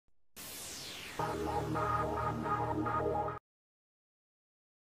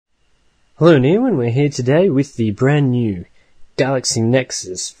Hello Neowin, we're here today with the brand new Galaxy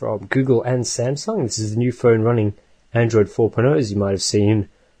Nexus from Google and Samsung. This is the new phone running Android 4.0, as you might have seen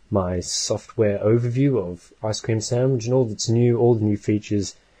my software overview of Ice Cream Sandwich and all that's new, all the new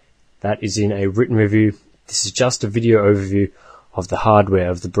features. That is in a written review. This is just a video overview of the hardware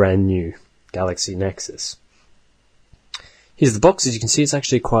of the brand new Galaxy Nexus. Here's the box. As you can see, it's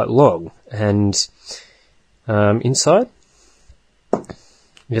actually quite long, and inside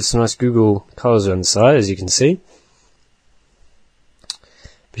we have some nice Google colours on the side, as you can see.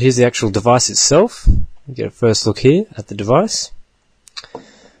 But here's the actual device itself. You get a first look here at the device.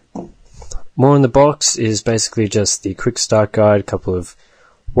 More in the box is basically just the quick start guide, a couple of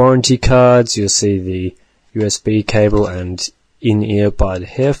warranty cards. You'll see the USB cable and in-ear by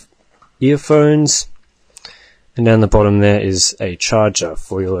the earphones. And down the bottom there is a charger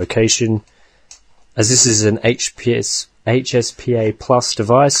for your location. As this is an HSPA Plus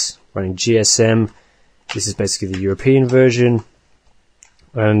device running GSM, this is basically the European version,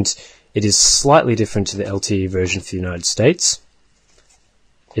 and it is slightly different to the LTE version for the United States.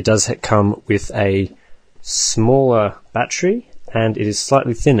 It does come with a smaller battery, and it is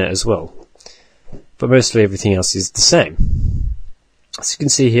slightly thinner as well, but mostly everything else is the same. As you can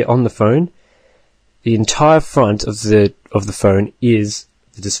see here on the phone, the entire front of the phone is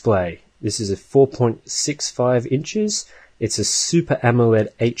the display. This is a 4.65 inches. It's a Super AMOLED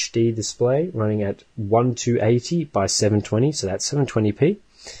HD display running at 1280 by 720, so that's 720p.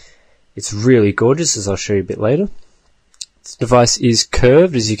 It's really gorgeous, as I'll show you a bit later. This device is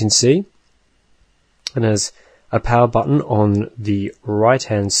curved, as you can see, and has a power button on the right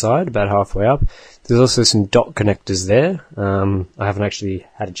hand side, about halfway up. There's also some dock connectors there. I haven't actually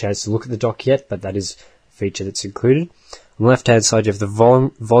had a chance to look at the dock yet, but that is a feature that's included. On the left hand side you have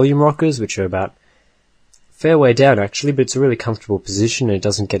the volume rockers, which are about a fair way down actually, but it's a really comfortable position and it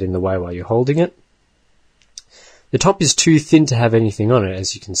doesn't get in the way while you're holding it. The top is too thin to have anything on it,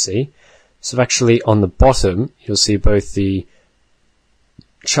 as you can see. So actually on the bottom you'll see both the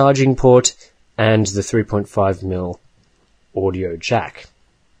charging port and the 3.5mm audio jack.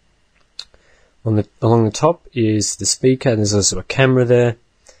 Along the top is the speaker, and there's also a camera there.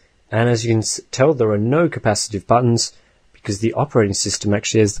 And as you can tell, there are no capacitive buttons, because the operating system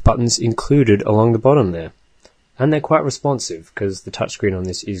actually has the buttons included along the bottom there. And they're quite responsive, because the touchscreen on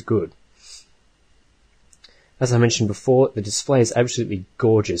this is good. As I mentioned before, the display is absolutely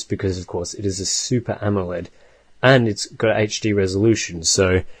gorgeous, because of course it is a Super AMOLED, and it's got HD resolution,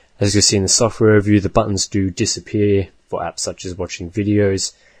 so as you'll see in the software review, the buttons do disappear for apps such as watching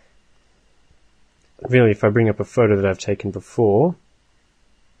videos. Really, if I bring up a photo that I've taken before,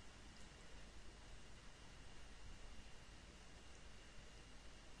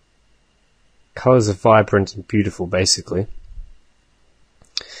 colours are vibrant and beautiful, basically.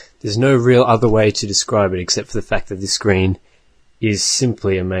 There's no real other way to describe it except for the fact that this screen is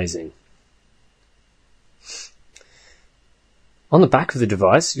simply amazing. On the back of the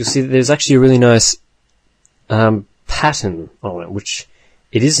device, you'll see that there's actually a really nice pattern on it, which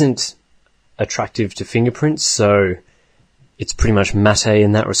it isn't attractive to fingerprints, so it's pretty much matte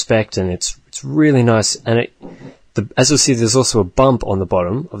in that respect, and it's really nice. And as you'll see, there's also a bump on the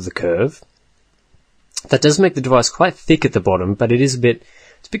bottom of the curve. That does make the device quite thick at the bottom, but it's a bit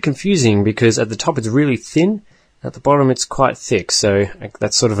confusing, because at the top it's really thin, at the bottom it's quite thick, so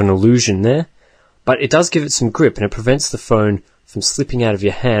that's sort of an illusion there. But it does give it some grip, and it prevents the phone from slipping out of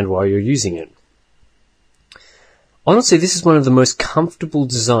your hand while you're using it. Honestly, this is one of the most comfortable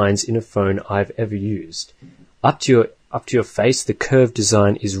designs in a phone I've ever used. Up to your face, the curved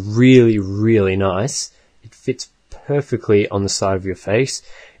design is really, really nice. It fits perfectly on the side of your face.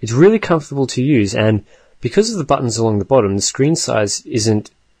 It's really comfortable to use, and because of the buttons along the bottom, the screen size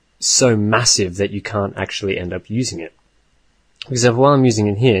isn't so massive that you can't actually end up using it. For example, while I'm using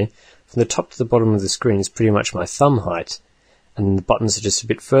it here, from the top to the bottom of the screen is pretty much my thumb height, and the buttons are just a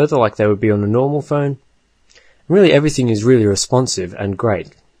bit further like they would be on a normal phone. Really, everything is really responsive and great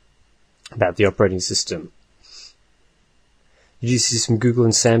about the operating system. You do see some Google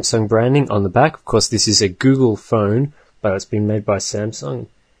and Samsung branding on the back. Of course, this is a Google phone, but it's been made by Samsung.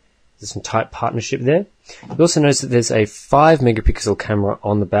 There's some tight partnership there. You also notice that there's a 5 megapixel camera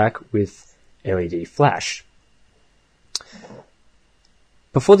on the back with LED flash.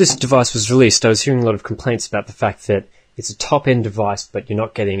 Before this device was released, I was hearing a lot of complaints about the fact that it's a top-end device, but you're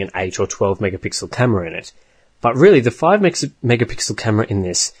not getting an 8 or 12 megapixel camera in it. But really, the 5 megapixel camera in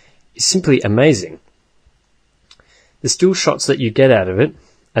this is simply amazing. The still shots that you get out of it,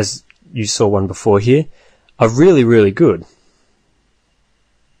 as you saw one before here, are really, really good.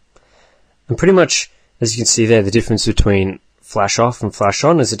 And pretty much, as you can see there, the difference between flash off and flash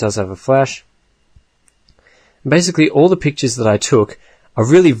on, as it does have a flash. And basically, all the pictures that I took are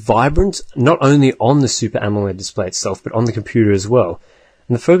really vibrant, not only on the Super AMOLED display itself, but on the computer as well.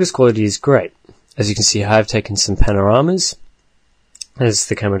 And the focus quality is great. As you can see, I have taken some panoramas, as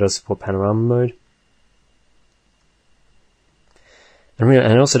the camera does support panorama mode. And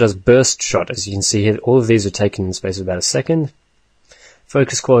it also does burst shot. As you can see here, all of these are taken in the space of about a second.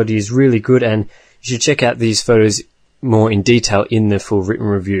 Focus quality is really good, and you should check out these photos more in detail in the full written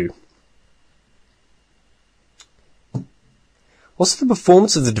review. Also, the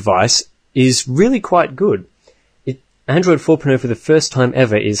performance of the device is really quite good. Android 4.0 for the first time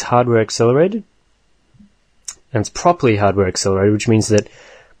ever is hardware accelerated, and it's properly hardware accelerated, which means that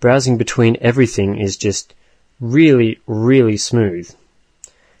browsing between everything is just really, really smooth.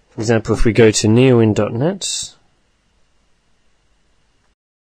 For example, if we go to neowin.net,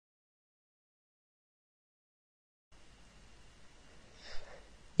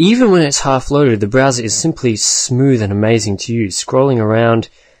 even when it's half loaded, the browser is simply smooth and amazing to use. Scrolling around,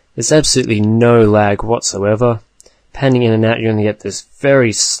 there's absolutely no lag whatsoever. Panning in and out, you only get this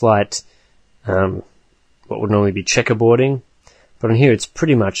very slight, what would normally be checkerboarding. But on here, it's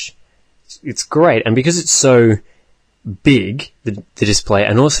pretty much, it's great. And because it's so big, the display,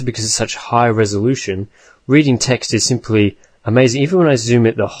 and also because it's such high resolution, reading text is simply amazing. Even when I zoom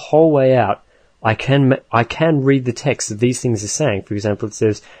it the whole way out, I can read the text that these things are saying. For example, it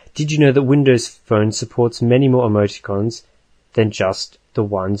says, "Did you know that Windows Phone supports many more emoticons than just the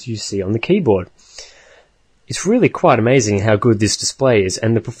ones you see on the keyboard?" It's really quite amazing how good this display is,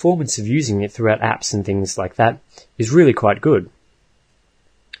 and the performance of using it throughout apps and things like that is really quite good.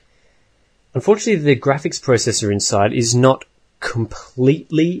 Unfortunately, the graphics processor inside is not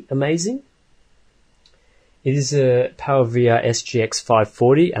completely amazing. It is a PowerVR SGX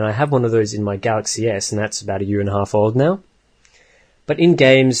 540, and I have one of those in my Galaxy S, and that's about a year and a half old now. But in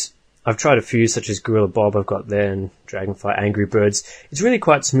games, I've tried a few, such as Gorilla Bob I've got there, and Dragonfly Angry Birds. It's really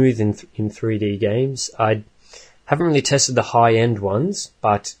quite smooth in 3D games. I haven't really tested the high-end ones,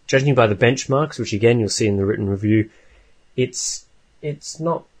 but judging by the benchmarks, which again you'll see in the written review, it's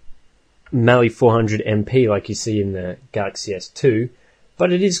not Mali 400 MP like you see in the Galaxy S2,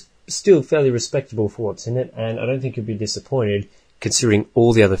 but it is still fairly respectable for what's in it, and I don't think you'll be disappointed considering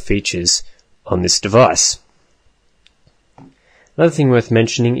all the other features on this device. Another thing worth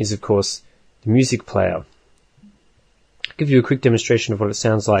mentioning is, of course, the music player. I'll give you a quick demonstration of what it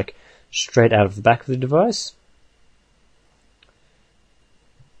sounds like straight out of the back of the device.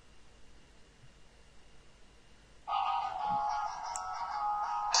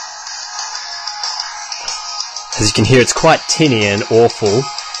 As you can hear, it's quite tinny and awful,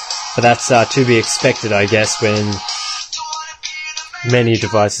 but that's to be expected, I guess, when many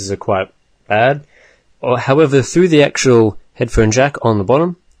devices are quite bad. However, through the actual headphone jack on the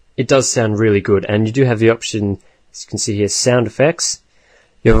bottom, it does sound really good, and you do have the option, as you can see here, sound effects.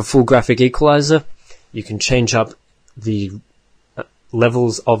 You have a full graphic equalizer. You can change up the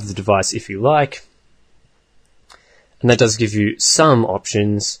levels of the device if you like, and that does give you some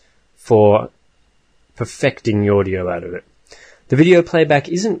options for perfecting the audio out of it. The video playback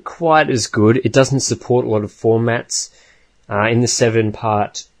isn't quite as good. It doesn't support a lot of formats. In the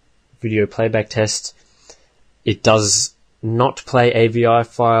 7-part video playback test, it does not play AVI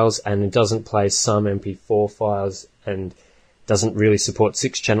files, and it doesn't play some MP4 files, and doesn't really support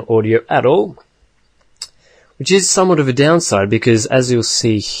 6-channel audio at all, which is somewhat of a downside because, as you'll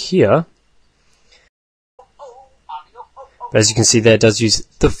see here, as you can see there, it does use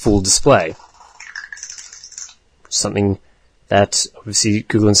the full display. Something that obviously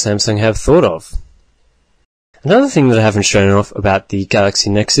Google and Samsung have thought of. Another thing that I haven't shown off about the Galaxy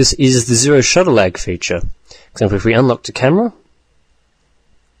Nexus is the zero shutter lag feature. For example, if we unlock the camera,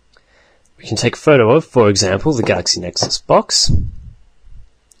 we can take a photo of, for example, the Galaxy Nexus box, and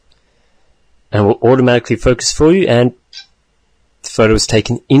it will automatically focus for you, and the photo is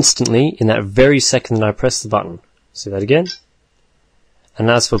taken instantly in that very second that I press the button. See that again? And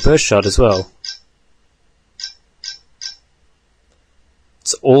that's for burst shot as well.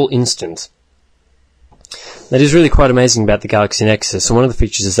 It's all instant. That is really quite amazing about the Galaxy Nexus, and one of the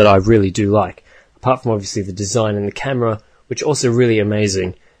features is that I really do like. Apart from obviously the design and the camera, which are also really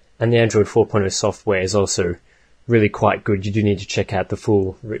amazing, and the Android 4.0 software is also really quite good. You do need to check out the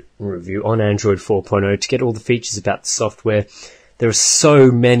full written review on Android 4.0 to get all the features about the software. There are so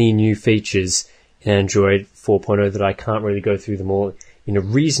many new features in Android 4.0 that I can't really go through them all in a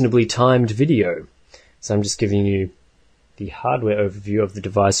reasonably timed video. So I'm just giving you the hardware overview of the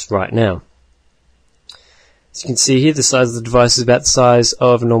device right now. As you can see here, the size of the device is about the size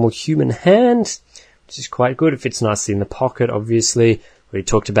of a normal human hand, which is quite good. It fits nicely in the pocket, obviously. We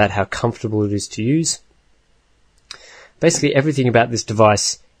talked about how comfortable it is to use. Basically, everything about this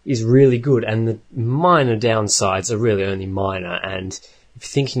device is really good, and the minor downsides are really only minor, and if you're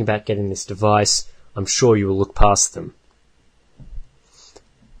thinking about getting this device, I'm sure you will look past them.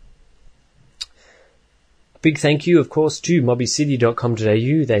 Big thank you, of course, to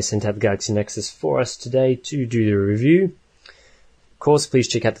mobbycity.com.au. They sent out the Galaxy Nexus for us today to do the review. Of course, please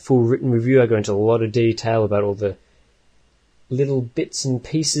check out the full written review. I go into a lot of detail about all the little bits and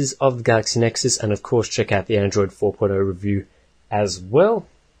pieces of the Galaxy Nexus, and of course, check out the Android 4.0 review as well.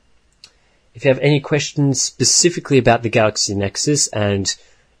 If you have any questions specifically about the Galaxy Nexus, and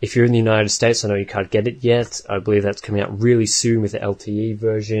if you're in the United States, I know you can't get it yet. I believe that's coming out really soon with the LTE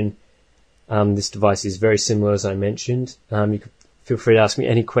version. This device is very similar, as I mentioned. You can feel free to ask me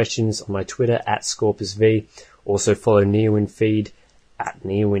any questions on my Twitter, @ScorpusV. Also follow Neowin feed,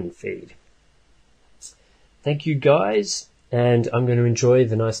 @NeowinFeed. Thank you, guys, and I'm going to enjoy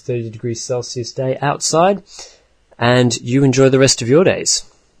the nice 30 degrees Celsius day outside, and you enjoy the rest of your days.